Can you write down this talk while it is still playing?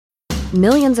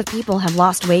Millions of people have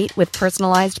lost weight with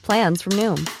personalized plans from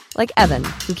Noom. Like Evan,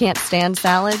 who can't stand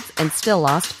salads and still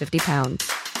lost 50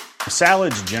 pounds.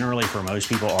 Salads generally for most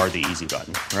people are the easy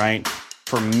button, right?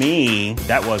 For me,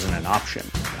 that wasn't an option.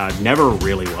 I never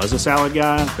really was a salad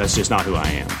guy. That's just not who I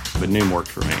am. But Noom worked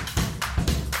for me.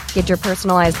 Get your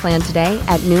personalized plan today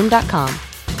at Noom.com.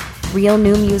 Real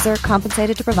Noom user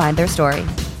compensated to provide their story.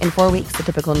 In 4 weeks, the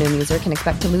typical Noom user can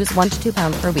expect to lose 1 to 2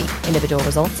 pounds per week. Individual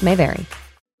results may vary.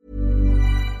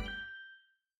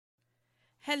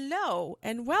 Hello,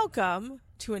 and welcome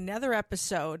to another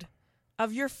episode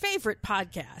of your favorite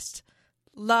podcast,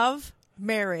 Love,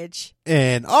 Marriage,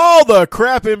 and all the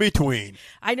crap in between.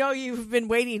 I know you've been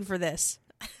waiting for this.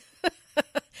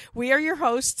 We are your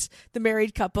hosts, the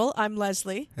married couple. I'm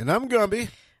Leslie. And I'm Gumby.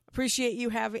 Appreciate you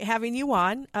having you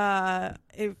on.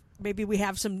 Maybe we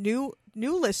have some new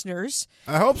listeners.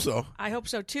 I hope so. I hope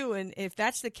so, too. And if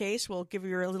that's the case, we'll give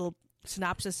you a little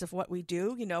synopsis of what we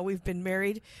do. You know, we've been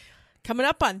married coming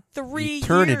up on 3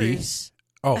 Eternity. years.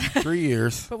 Oh, 3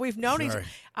 years. But we've known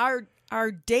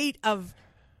our date of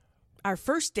our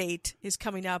first date is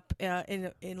coming up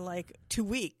in like 2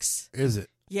 weeks. Is it?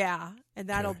 Yeah, and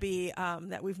that'll be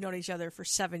that we've known each other for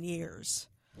 7 years.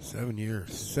 7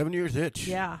 years. 7 years itch.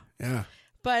 Yeah. Yeah.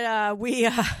 But we've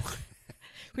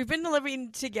been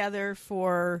living together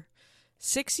for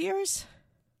 6 years.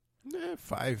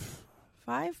 5.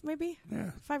 5 maybe.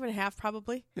 Yeah. 5.5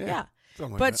 probably. Yeah.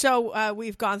 Something like But that. so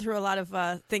we've gone through a lot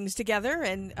of things together,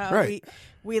 and Right.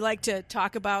 we like to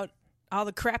talk about all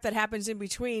the crap that happens in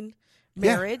between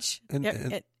marriage And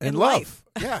and love. life.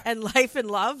 Yeah. And life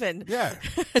and love, and Yeah.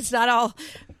 it's not all,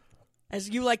 as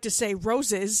you like to say,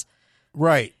 roses.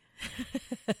 Right.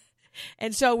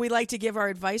 And so we like to give our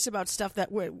advice about stuff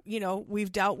that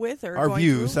we've dealt with or Our going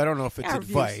views. through. I don't know if it's Our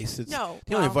advice. views. It's No,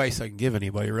 the only well- advice I can give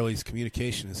anybody really is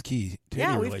communication is key to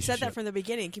any We've relationship. said that from the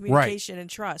beginning: communication and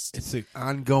trust. It's an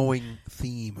ongoing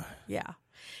theme. Yeah.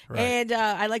 Right. And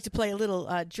I like to play a little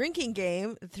drinking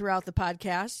game throughout the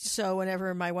podcast. So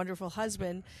whenever my wonderful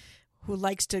husband, who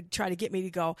likes to try to get me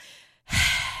to go,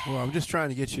 Well, I'm just trying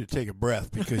to get you to take a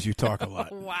breath because you talk a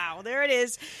lot. wow, there it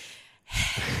is.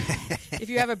 If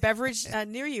you have a beverage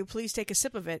near you, please take a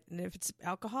sip of it. And if it's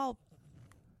alcohol,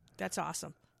 that's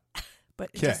awesome. But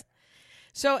Okay.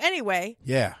 So anyway,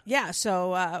 Yeah.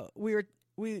 so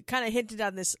we kind of hinted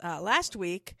on this last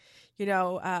week. You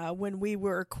know, when we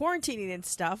were quarantining and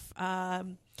stuff,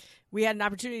 we had an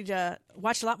opportunity to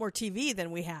watch a lot more TV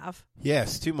than we have.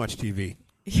 Yes, too much TV.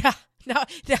 Yeah.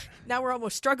 Now we're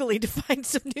almost struggling to find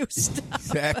some new stuff.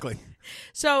 Exactly.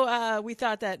 So we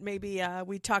thought that maybe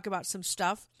we'd talk about some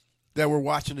stuff. That we're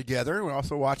watching together, and we're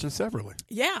also watching separately.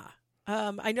 Yeah.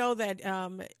 I know that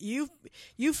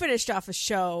you finished off a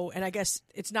show, and I guess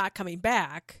it's not coming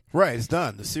back. Right, it's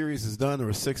done. The series is done. There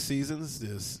were 6 seasons.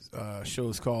 This show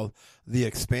is called The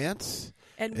Expanse.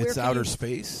 And it's outer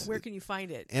space. Where can you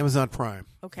find it? Amazon Prime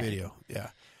Okay. Video. Yeah.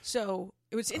 So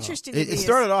it was interesting. It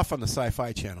started off on the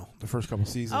Sci-Fi Channel, the first couple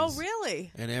seasons. Oh,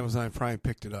 really? And Amazon Prime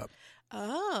picked it up.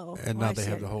 Oh. And well, now I they see.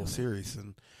 have the whole series.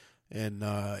 And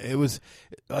it was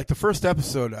like the first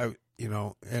episode,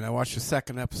 and I watched the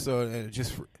second episode, and it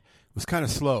just was kind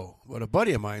of slow. But a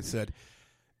buddy of mine said,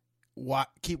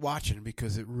 keep watching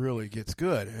because it really gets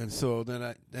good. And so then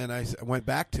I went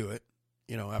back to it,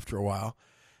 after a while,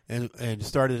 and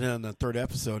started in the third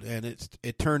episode, and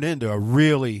it turned into a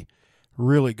really,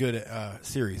 really good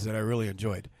series that I really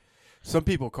enjoyed. Some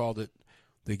people called it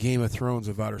the Game of Thrones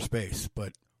of outer space,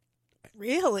 but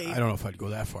Really? I don't know if I'd go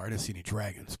that far. I didn't see any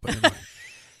dragons, but anyway.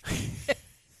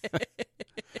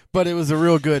 But it was a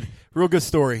real good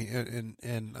story and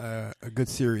a good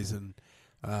series, and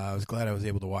I was glad I was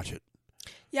able to watch it.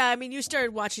 Yeah, I mean, you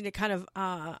started watching it kind of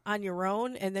on your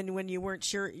own, and then when you weren't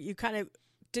sure, you kind of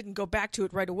didn't go back to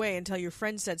it right away until your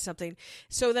friend said something.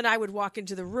 So then I would walk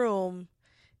into the room,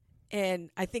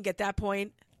 and I think at that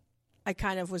point, I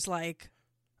kind of was like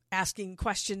asking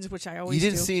questions, which I always do.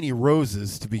 You didn't see any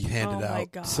roses to be handed Oh, my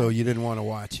out, God. so you didn't want to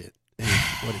watch it. Is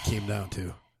what it came down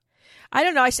to. I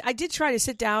don't know. I did try to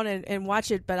sit down and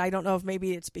watch it, but I don't know if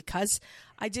maybe it's because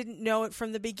I didn't know it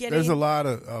from the beginning. There's a lot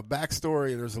of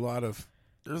backstory. There's a lot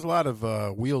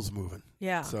of wheels moving.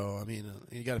 Yeah. So I mean,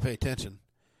 you got to pay attention.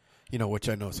 Which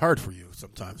I know is hard for you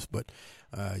sometimes, but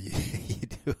you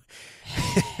do.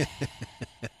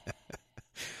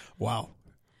 Wow.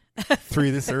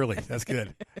 3 this early. That's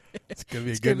good. It's gonna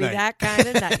be a good night. That kind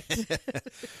of night.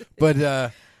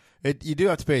 But you do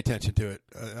have to pay attention to it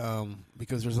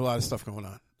because there's a lot of stuff going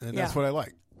on, and that's what I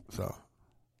like. So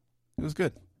it was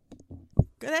good.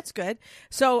 That's good.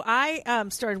 So I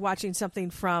started watching something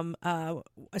from a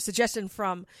suggestion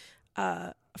from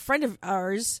a friend of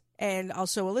ours, and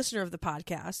also a listener of the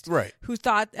podcast, Right. who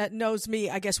knows me,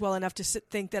 I guess, well enough to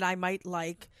think that I might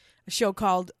like a show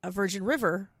called Virgin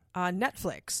River on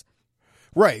Netflix.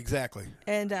 Right, exactly.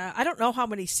 And I don't know how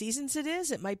many seasons it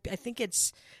is. It might be, I think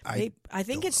it's I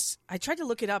tried to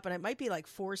look it up, and it might be like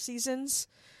 4 seasons.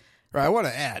 Right, I want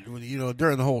to add,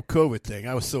 during the whole COVID thing,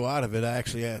 I was so out of it, I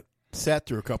actually sat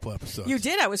through a couple episodes. You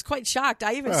did. I was quite shocked.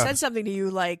 I even said something to you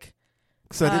like,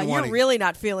 you're really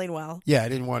not feeling well. Yeah, I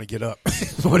didn't want to get up.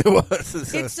 That's what it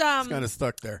was. It's kind of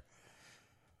stuck there.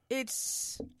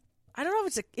 It's, I don't know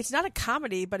if it's not a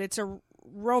comedy, but it's a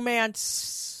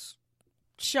romance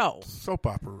show. Soap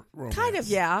opera romance. Kind of,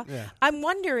 yeah. I'm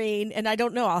wondering, and I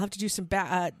don't know, I'll have to do some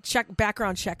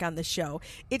background check on the show.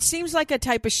 It seems like a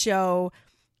type of show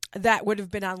that would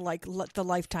have been on like the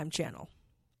Lifetime channel.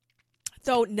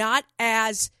 Though not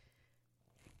as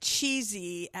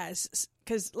cheesy as,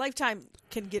 because Lifetime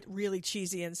can get really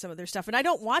cheesy in some of their stuff, and I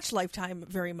don't watch Lifetime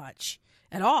very much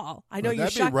at all. I know you're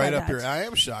shocked by that. I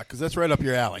am shocked because that's right up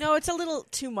your alley. No, it's a little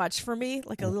too much for me,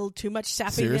 like a little too much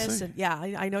sappiness. Seriously? And yeah,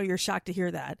 I know you're shocked to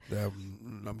hear that.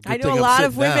 I know a lot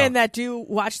of women that do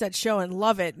watch that show and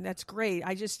love it, and that's great.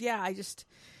 I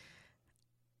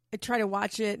try to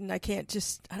watch it, and I can't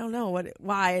I don't know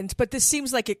why. But this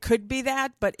seems like it could be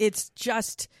that, but it's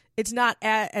not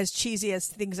as cheesy as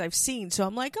things I've seen. So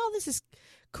I'm like, oh, this is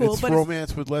cool. It's but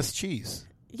romance with less cheese.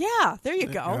 Yeah, there you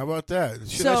go. How about that? That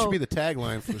should be the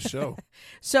tagline for the show.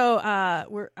 So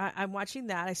I'm watching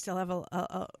that. I still have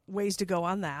a ways to go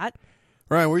on that.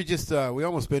 Right, we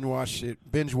almost binge watched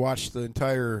the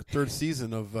entire 3rd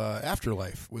season of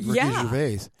Afterlife with Ricky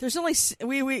Gervais. There's only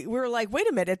we were like, wait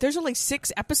a minute, there's only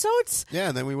 6 episodes. Yeah,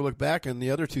 and then we look back, and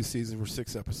the other 2 seasons were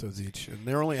 6 episodes each, and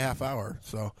they're only a half hour,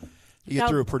 so you get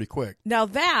through it pretty quick. Now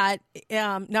that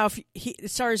if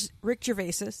it stars Ricky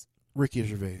Gervais,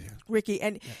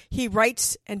 and he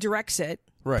writes and directs it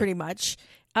pretty much.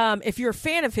 If you're a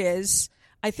fan of his,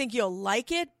 I think you'll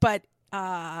like it, but.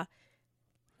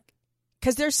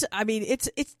 Because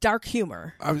it's dark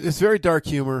humor. It's very dark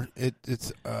humor.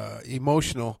 It's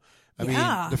emotional. I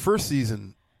mean, the first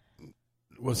season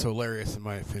was hilarious in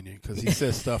my opinion because he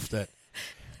says stuff that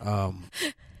I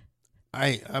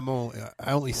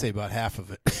only say about half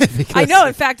of it. I know.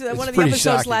 In fact, one of the episodes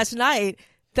shocking. last night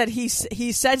that he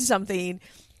said something,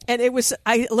 and it was.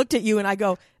 I looked at you and I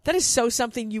go, "That is so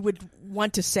something you would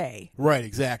want to say." Right.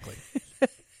 Exactly.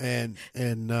 and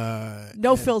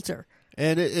no filter.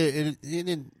 And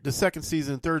in the 2nd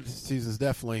season, 3rd season is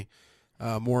definitely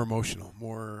more emotional.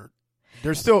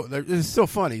 They're still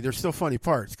funny. There's still funny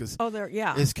parts because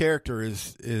his character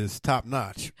is top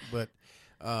notch. But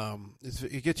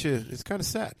it gets you. It's kind of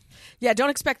sad. Yeah, don't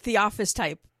expect The Office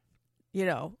type,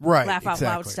 laugh out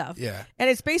loud stuff. Yeah, and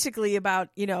it's basically about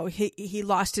he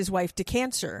lost his wife to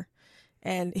cancer,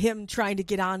 and him trying to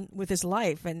get on with his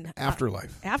life and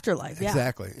afterlife. Yeah,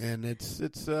 exactly. And it's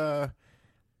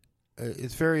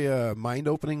very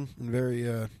mind-opening and very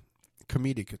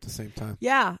comedic at the same time.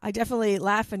 Yeah, I definitely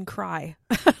laugh and cry.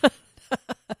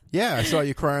 Yeah, I saw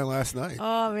you crying last night.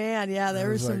 Oh man, yeah, there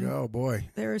was some. Like, oh boy,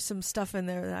 there was some stuff in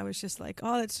there that I was just like,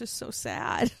 oh, that's just so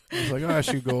sad. I was like, oh, I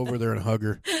should go over there and hug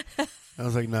her. I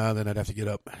was like, nah, then I'd have to get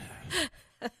up.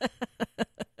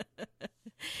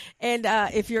 And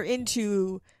if you're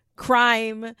into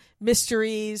crime,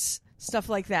 mysteries, stuff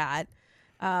like that.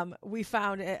 We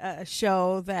found a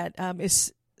show that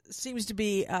seems to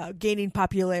be gaining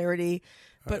popularity,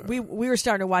 but we were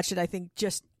starting to watch it. I think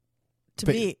just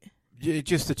to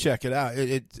check it out.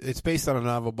 It's based on a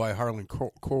novel by Harlan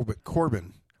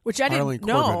Corbin, which I didn't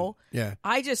know. Yeah,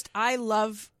 I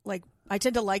love I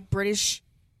tend to like British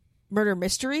murder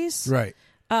mysteries. Right.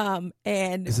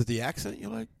 And is it the accent you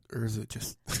like, or is it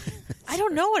just? I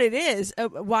don't know what it is.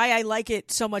 Why I like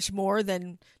it so much more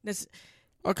than.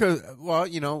 Okay, well,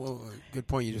 good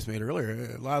point you just made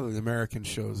earlier. A lot of the American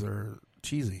shows are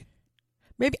cheesy.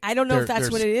 Maybe I don't know if that's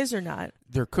what it is or not.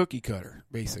 They're cookie cutter,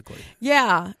 basically.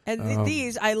 Yeah, and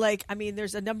these I like. I mean,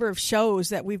 there's a number of shows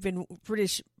that we've been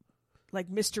British,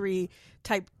 mystery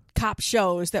type cop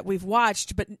shows that we've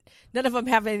watched, but none of them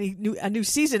have a new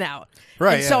season out.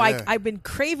 Right. And so I've been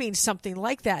craving something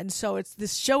like that, and so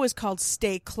this show is called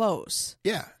Stay Close.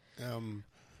 Yeah.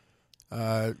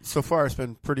 So far, it's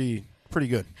been pretty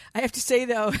good. I have to say,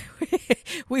 though,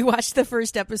 we watched the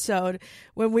first episode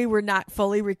when we were not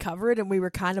fully recovered and we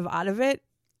were kind of out of it.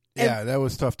 Yeah, that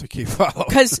was tough to keep following.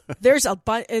 Because there's a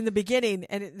bunch in the beginning,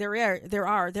 and there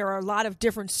are a lot of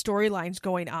different storylines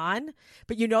going on,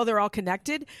 but they're all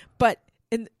connected. But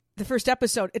the first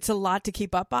episode, it's a lot to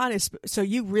keep up on. So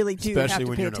you really do Especially have to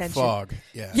when pay you're attention. in a fog.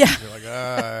 Yeah. Yeah. You're like,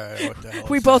 what the hell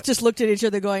We is both that? just looked at each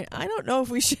other going, I don't know if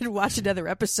we should watch another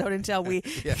episode until we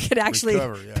Yeah, could actually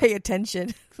recover, yeah. pay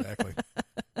attention. Exactly.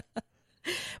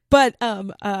 But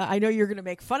I know you're going to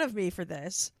make fun of me for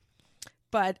this,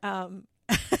 but and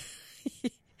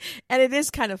it is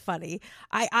kind of funny.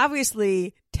 I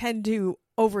obviously tend to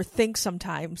overthink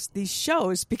sometimes these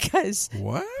shows because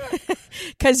What?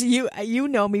 you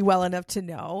know me well enough to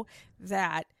know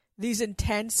that these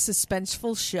intense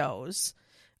suspenseful shows,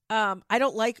 I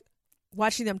don't like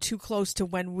watching them too close to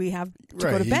when we have to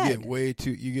go to bed.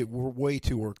 You get way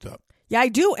too worked up. Yeah, I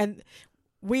do. And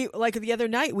we, like the other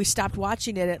night, we stopped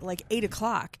watching it at like 8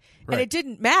 o'clock. And Right. it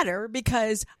didn't matter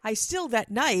because I still,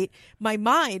 that night, my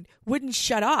mind wouldn't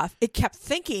shut off. It kept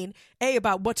thinking, A,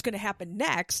 about what's going to happen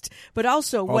next, but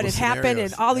also what the had happened and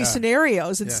scenarios. all these Yeah.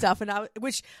 scenarios and Yeah. stuff,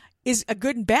 which is a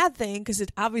good and bad thing because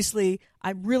it obviously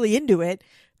I'm really into it.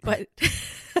 But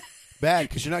Bad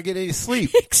because you're not getting any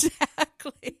sleep.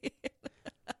 exactly.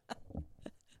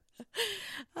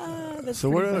 That's So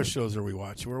what pretty other funny. shows are we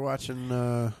watching? We're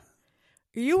watching.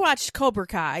 You watched Cobra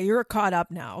Kai. You're caught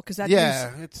up now because that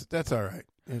Yeah, that's all right.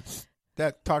 It's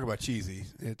that talk about cheesy.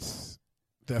 It's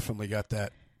definitely got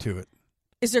that to it.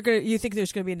 Is there you think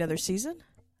there's going to be another season?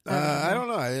 I don't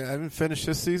know. I haven't finished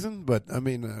this season, but I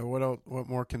mean, what else, what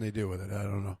more can they do with it? I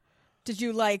don't know. Did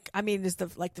you like? I mean, is the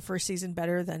first season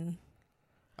better than?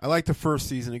 I liked the first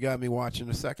season. It got me watching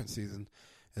the second season,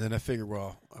 and then I figured,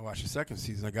 well, I watched the second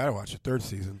season. I got to watch the third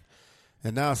season,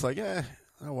 and now it's like,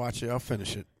 I'll watch it. I'll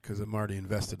finish it because I'm already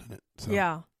invested in it. So.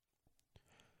 Yeah.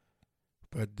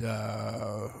 But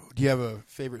do you have a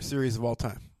favorite series of all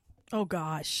time? Oh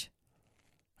gosh.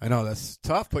 I know that's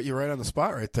tough. Put you right on the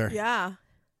spot right there. Yeah.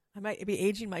 I might be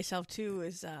aging myself too.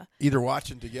 Either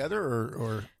watching together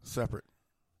or separate.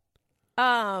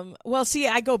 Well, see,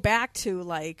 I go back to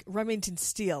like Remington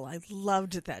Steele. I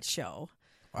loved that show.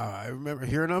 Wow, I remember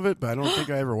hearing of it, but I don't think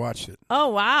I ever watched it. Oh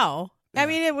wow. Yeah. I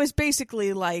mean, it was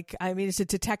basically like, it's a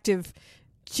detective,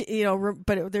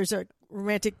 but there's a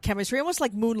romantic chemistry, almost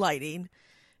like Moonlighting.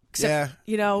 Except,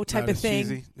 type not of as thing.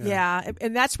 cheesy. Yeah.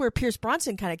 And that's where Pierce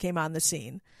Bronson kind of came on the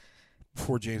scene.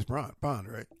 Before James Bond,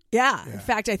 right? Yeah. Yeah. In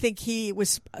fact, I think he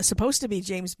was supposed to be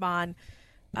James Bond,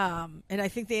 and I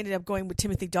think they ended up going with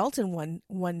Timothy Dalton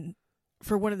one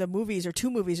for one of the movies or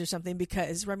two movies or something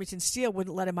because Remington Steele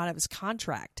wouldn't let him out of his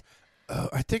contract.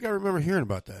 I think I remember hearing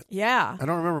about that. Yeah. I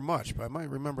don't remember much, but I might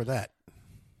remember that.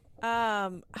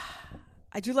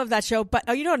 I do love that show, but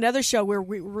another show where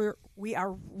we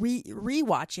are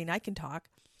rewatching. I can talk.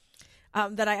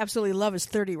 That I absolutely love is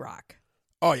 30 Rock.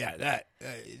 Oh yeah,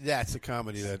 that's a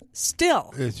comedy that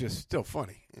Still, is just still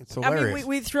funny. It's I hilarious. mean,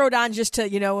 we throw it on just to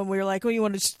when we were like, you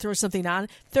want to just throw something on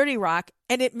 30 Rock,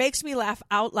 and it makes me laugh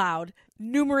out loud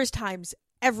numerous times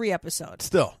every episode.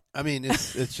 Still, I mean,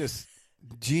 it's just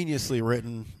geniusly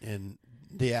written, and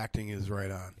the acting is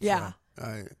right on. Yeah.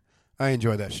 So I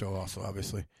enjoy that show also,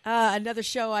 obviously. Another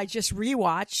show I just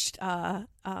rewatched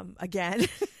again,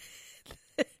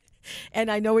 and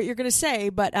I know what you're going to say,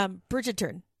 but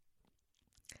Bridgerton.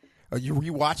 Are you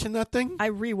rewatching that thing?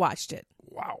 I rewatched it.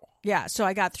 Wow. Yeah, so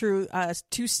I got through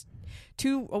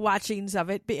two watchings of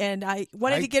it, and I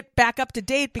wanted to get back up to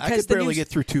date I because could barely get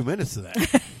through 2 minutes of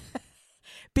that.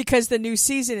 because the new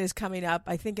season is coming up.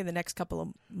 I think in the next couple of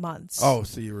months. Oh,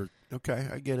 so you were okay.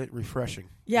 I get it. Refreshing.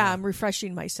 Yeah, I'm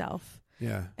refreshing myself.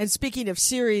 Yeah. And speaking of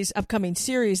upcoming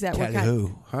series that Cat we're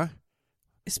who? Huh?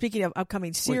 speaking of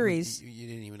upcoming series, Wait, you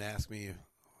didn't even ask me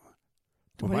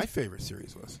what What my is- favorite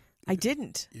series was. I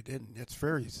didn't. You didn't. It's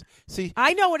very. See,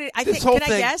 I know what it. I this think. whole Can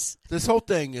thing. I guess? This whole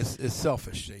thing is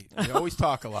selfish. See? You always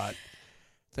talk a lot,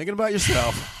 thinking about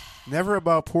yourself, never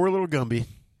about poor little Gumby.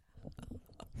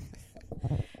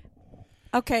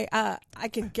 Okay, I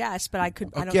can guess, but I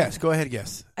could. I don't Guess. Go ahead.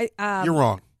 Guess. You're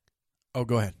wrong. Oh,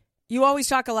 go ahead. You always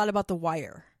talk a lot about The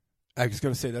Wire. I was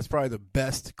going to say that's probably the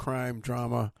best crime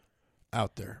drama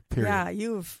out there. Period. Yeah,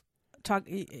 you've talked.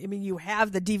 I mean, you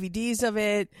have the DVDs of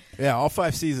it. Yeah, all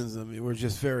 5 seasons of it were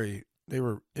just very. It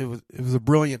was a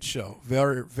brilliant show.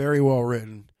 Very very well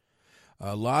written.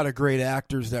 A lot of great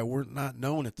actors that were not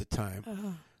known at the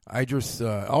time. Idris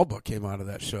Elba came out of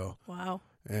that show, Wow.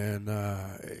 and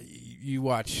you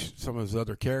watch some of his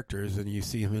other characters, and you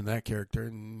see him in that character,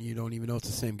 and you don't even know it's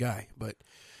the same guy. But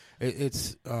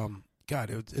it's a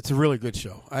really good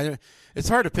show. It's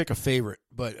hard to pick a favorite,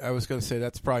 but I was going to say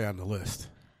that's probably on the list.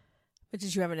 But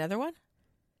did you have another one?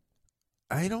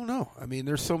 I don't know. I mean,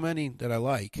 there's so many that I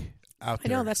like out I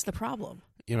there. know that's the problem.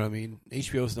 You know what I mean?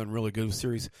 HBO's done really good with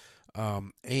series.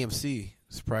 AMC,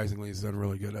 surprisingly, has done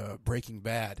really good. Breaking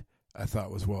Bad, I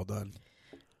thought was well done.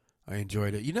 I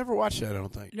enjoyed it. You never watched that, I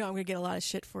don't think. No, I'm going to get a lot of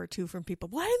shit for it, too, from people.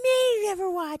 What do you mean you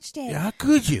never watched it? Yeah, how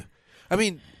could you? I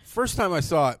mean, first time I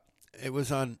saw it, it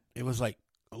was like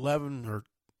 11 or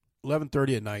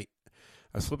 11:30 at night.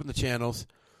 I was flipping the channels,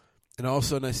 and all of a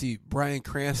sudden I see Bryan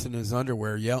Cranston in his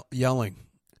underwear yelling.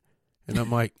 And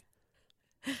I'm like,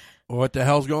 what the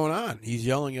hell's going on? He's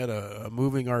yelling at a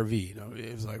moving RV. You know,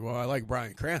 it was like, well, I like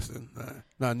Bryan Cranston.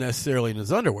 Not necessarily in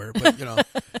his underwear, but, you know.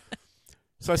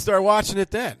 So I started watching it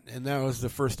then, and that was the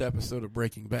first episode of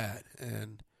Breaking Bad.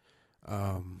 And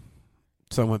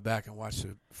so I went back and watched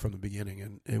it from the beginning,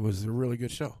 and it was a really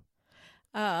good show.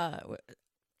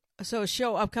 So a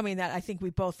show upcoming that I think we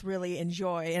both really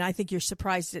enjoy, and I think you're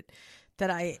surprised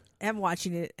that I am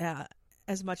watching it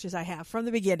as much as I have from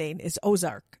the beginning, is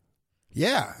Ozark.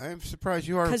 Yeah, I'm surprised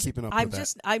you are keeping up with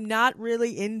that. I'm not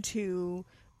really into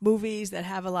movies that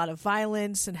have a lot of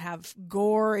violence and have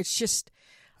gore. It's just...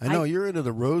 I know you're into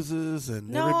the roses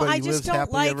and everybody lives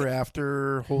happily ever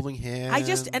after, holding hands.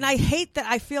 I hate that.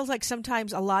 I feel like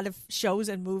sometimes a lot of shows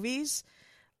and movies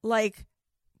like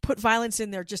put violence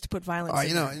in there just to put violence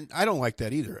in there. And I don't like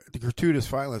that either. The gratuitous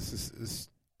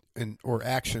violence or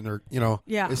action or,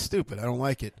 is stupid. I don't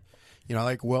like it. I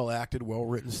like well acted, well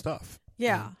written stuff.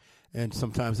 Yeah. And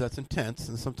sometimes that's intense,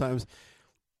 and sometimes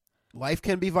life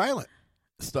can be violent.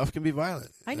 Stuff can be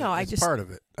violent. I know. It's part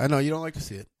of it. I know you don't like to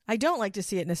see it. I don't like to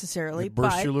see it necessarily. It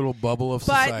bursts your little bubble of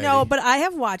society. But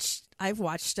I've watched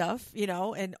stuff,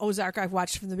 and Ozark I've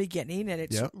watched from the beginning, and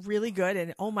it's really good.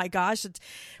 And oh my gosh,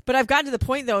 but I've gotten to the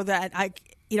point though that at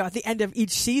the end of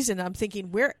each season, I'm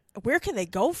thinking where can they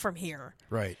go from here?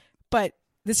 Right. But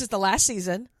this is the last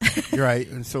season. You're right,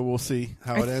 and so we'll see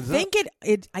how it ends up.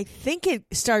 I think it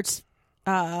starts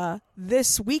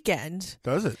this weekend.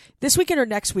 Does it? This weekend or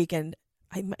next weekend?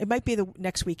 It might be the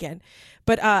next weekend,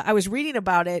 but I was reading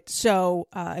about it. So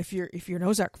if you're an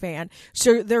Ozark fan,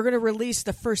 so they're going to release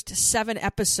the first 7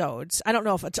 episodes. I don't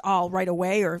know if it's all right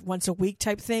away or once a week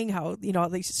type thing. How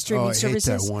these streaming services.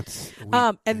 I hate that once a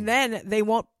week and then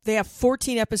they have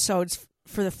 14 episodes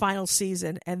for the final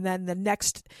season, and then the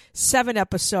next 7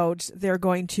 episodes they're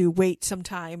going to wait some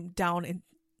time down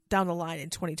the line in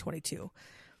 2022.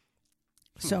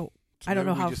 So I don't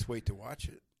know how. We just wait to watch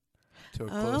it. Till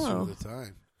closer to the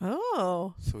time.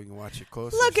 Oh. So we can watch it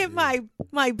closer. Look at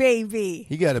my baby.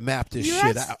 You got to map this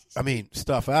shit out. I mean,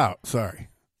 stuff out. Sorry.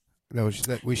 We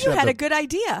should. You had a good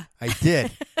idea. I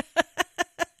did.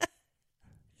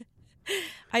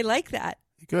 I like that.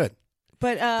 Good.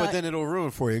 But then it'll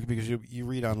ruin for you because you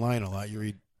read online a lot. You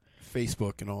read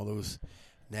Facebook and all those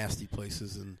nasty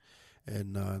places,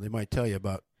 and they might tell you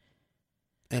about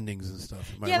endings and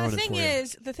stuff. Yeah,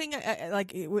 the thing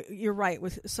like you're right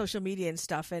with social media and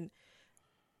stuff, and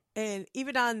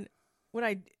even on when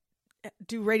I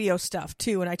do radio stuff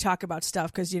too, and I talk about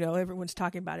stuff because everyone's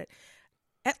talking about it.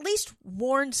 At least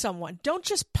warn someone. Don't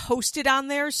just post it on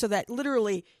there so that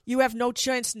literally you have no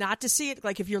chance not to see it.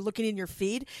 Like if you're looking in your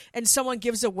feed and someone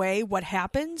gives away what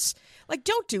happens, like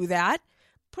don't do that.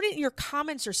 Put it in your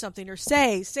comments or something, or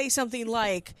say something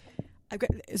like,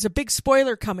 there's a big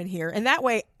spoiler coming here, and that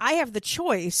way I have the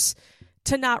choice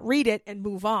to not read it and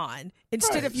move on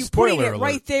instead of you putting it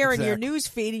right there in your news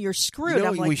feed and you're screwed. You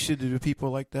know what we should do to people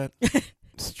like that?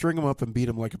 String them up and beat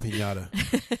them like a piñata.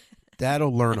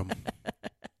 That'll learn them.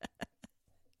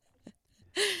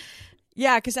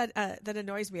 Yeah, because that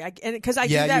annoys me. Because I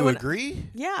do that. Yeah, you agree?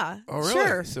 Yeah. Oh, really?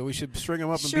 Sure. So we should string them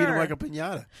up and beat them like a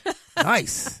piñata.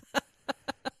 Nice.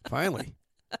 Finally.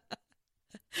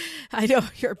 I know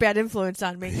you're a bad influence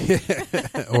on me.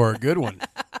 Or a good one.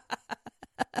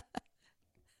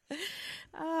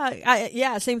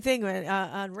 Same thing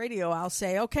on radio. I'll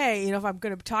say, okay, if I'm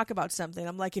going to talk about something,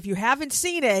 I'm like, if you haven't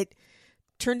seen it,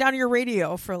 turn down your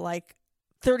radio for like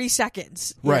 30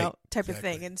 seconds, type of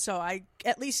thing. And so I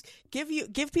at least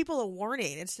give people a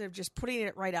warning instead of just putting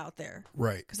it right out there.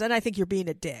 Right. Because then I think you're being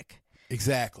a dick.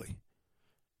 Exactly.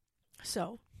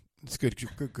 So. It's good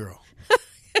girl.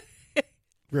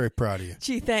 Very proud of you.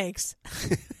 Gee, thanks.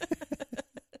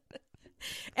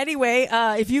 Anyway,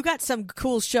 if you got some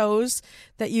cool shows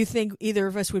that you think either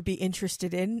of us would be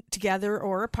interested in together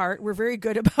or apart, we're very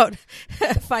good about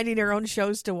finding our own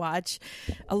shows to watch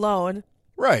alone.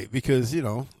 Right, because,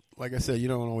 like I said, you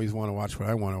don't always want to watch what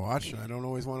I want to watch, and I don't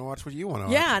always want to watch what you want to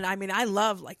watch. Yeah, and I mean, I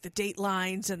love like the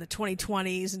Datelines and the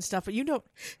 2020s and stuff, but you don't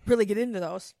really get into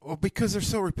those. Well, because they're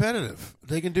so repetitive.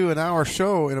 They can do an hour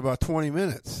show in about 20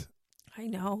 minutes. I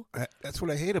know. That's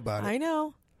what I hate about it. I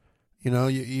know.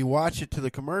 You watch it to the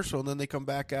commercial, and then they come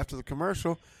back after the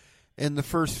commercial, and the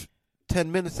first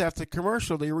 10 minutes after the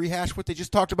commercial, they rehash what they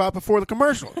just talked about before the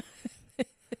commercial.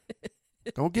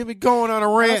 Don't get me going on a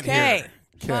rant here. Okay.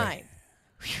 Fine.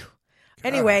 Whew.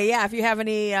 Anyway, yeah, if you have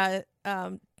any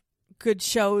good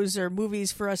shows or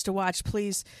movies for us to watch,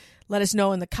 please let us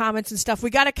know in the comments and stuff. We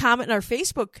got a comment in our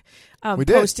Facebook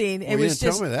posting. It was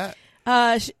just, tell me that.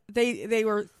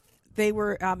 They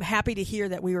were happy to hear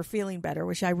that we were feeling better,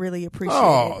 which I really appreciate.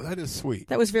 Oh, that is sweet.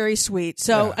 That was very sweet.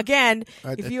 So again,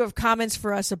 if you have comments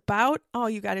for us about,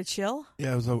 you got to chill.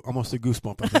 Yeah, it was almost a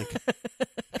goosebump, I think.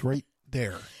 It's right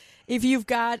there. If you've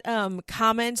got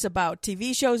comments about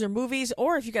TV shows or movies,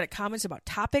 or if you've got comments about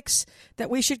topics that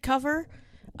we should cover,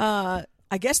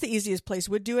 I guess the easiest place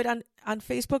would do it on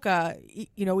Facebook.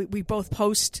 We both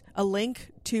post a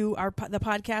link to the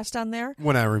podcast on there.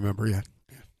 When I remember, yeah.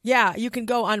 Yeah, you can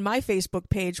go on my Facebook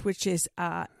page, which is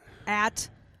at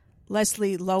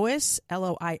Leslie Lois,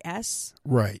 Lois.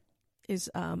 Right. Is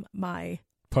my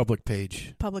public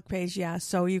page. Public page, yeah.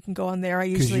 So you can go on there.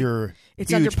 It's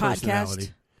under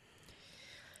podcast.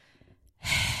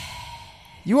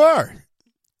 You are.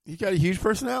 You got a huge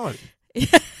personality.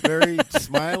 Very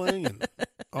smiling and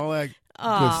all that good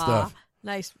stuff.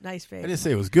 Nice face. I didn't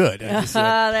say it was good. I just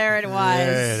said, there it was.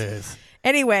 There it is.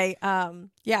 Anyway,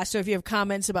 so if you have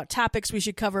comments about topics we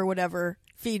should cover, whatever,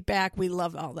 feedback, we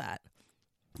love all that.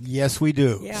 Yes, we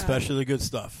do. Yeah. Especially the good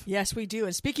stuff. Yes, we do.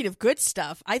 And speaking of good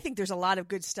stuff, I think there's a lot of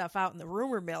good stuff out in the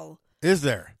rumor mill. Is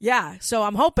there? Yeah. So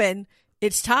I'm hoping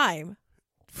it's time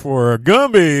for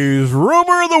Gumby's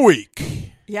Rumor of the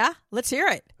Week. Yeah? Let's hear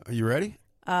it. Are you ready?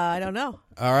 I don't know.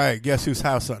 All right. Guess who's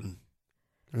house hunting?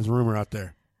 There's a rumor out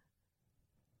there.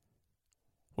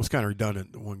 Well, it's kind of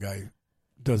redundant. One guy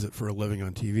does it for a living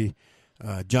on TV.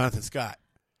 Jonathan Scott.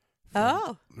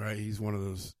 Right. He's one of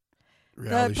those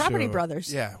reality the Property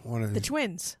Brothers. Yeah. One of the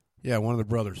twins. Yeah. One of the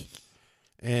brothers.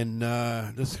 And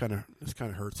this kind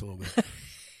of hurts a little bit.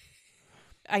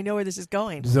 I know where this is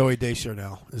going. Zooey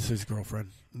Deschanel is his girlfriend.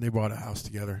 They bought a house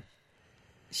together.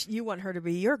 You want her to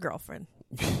be your girlfriend.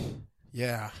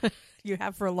 Yeah. You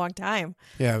have for a long time.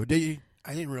 Yeah. I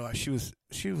didn't realize she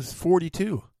was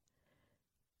 42.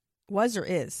 Was or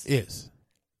is? Is.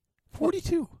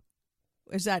 42.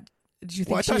 Is that, did you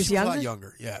think I she thought was she was younger? a lot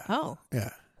younger, yeah. Oh. Yeah.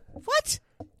 What?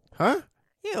 Huh?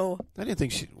 You. I didn't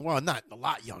think not a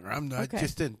lot younger. I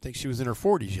just didn't think she was in her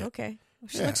 40s yet. Okay. Well,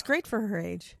 she looks great for her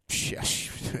age. She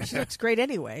looks great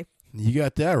anyway. You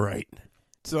got that right.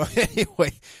 So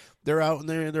anyway, they're out and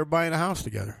they're buying a house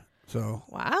together. So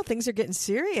wow, things are getting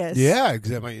serious. Yeah,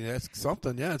 exactly. I mean, that's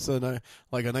something. Yeah, it's like a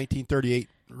 1938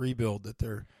 rebuild that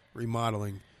they're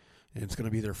remodeling, and it's going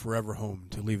to be their forever home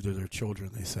to leave to their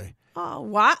children. They say. Oh,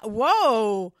 wow!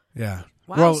 Whoa. Yeah.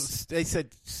 Wow. Well, they said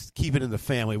keep it in the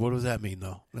family. What does that mean,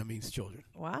 though? That means children.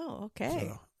 Wow. Okay.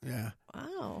 So, yeah.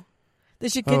 Wow. They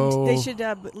should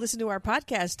listen to our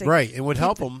podcast. Right. It would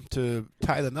help them to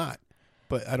tie the knot.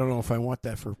 But I don't know if I want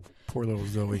that for poor little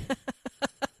Zoe.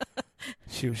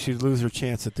 She'd lose her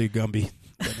chance at the Gumby.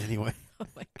 But anyway. Oh,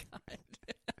 my God.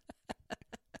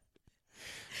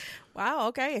 Wow.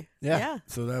 Okay. Yeah.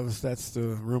 So that's the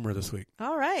rumor this week.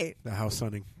 All right. The house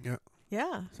hunting. Yeah.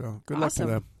 Yeah. So good luck to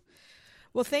them.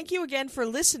 Well, thank you again for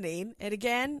listening. And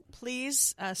again,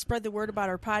 please spread the word about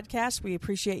our podcast. We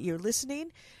appreciate your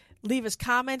listening. Leave us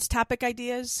comments, topic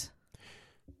ideas.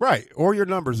 Right. Or your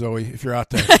number, Zoe, if you're out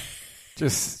there.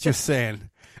 just saying.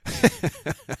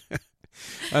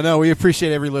 I know. We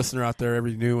appreciate every listener out there,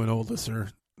 every new and old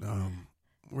listener.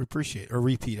 We appreciate it. Or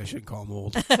repeat. I shouldn't call them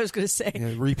old. I was going to say.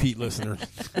 Yeah, repeat listeners.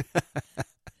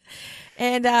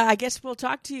 And I guess we'll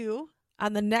talk to you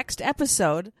on the next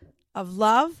episode of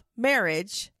Love,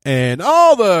 Marriage, and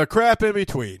all the crap in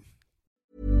between.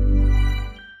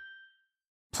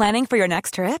 Planning for your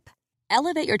next trip?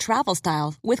 Elevate your travel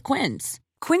style with Quince.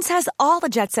 Quince has all the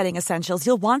jet-setting essentials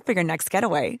you'll want for your next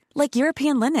getaway, like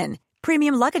European linen,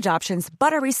 premium luggage options,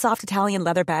 buttery soft Italian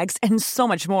leather bags, and so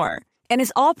much more. And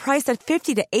is all priced at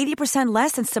 50 to 80%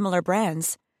 less than similar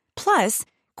brands. Plus,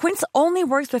 Quince only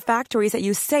works with factories that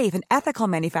use safe and ethical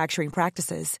manufacturing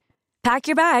practices. Pack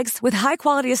your bags with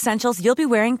high-quality essentials you'll be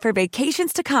wearing for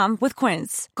vacations to come with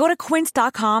Quince. Go to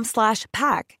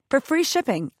quince.com/pack for free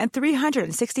shipping and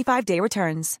 365-day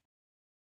returns.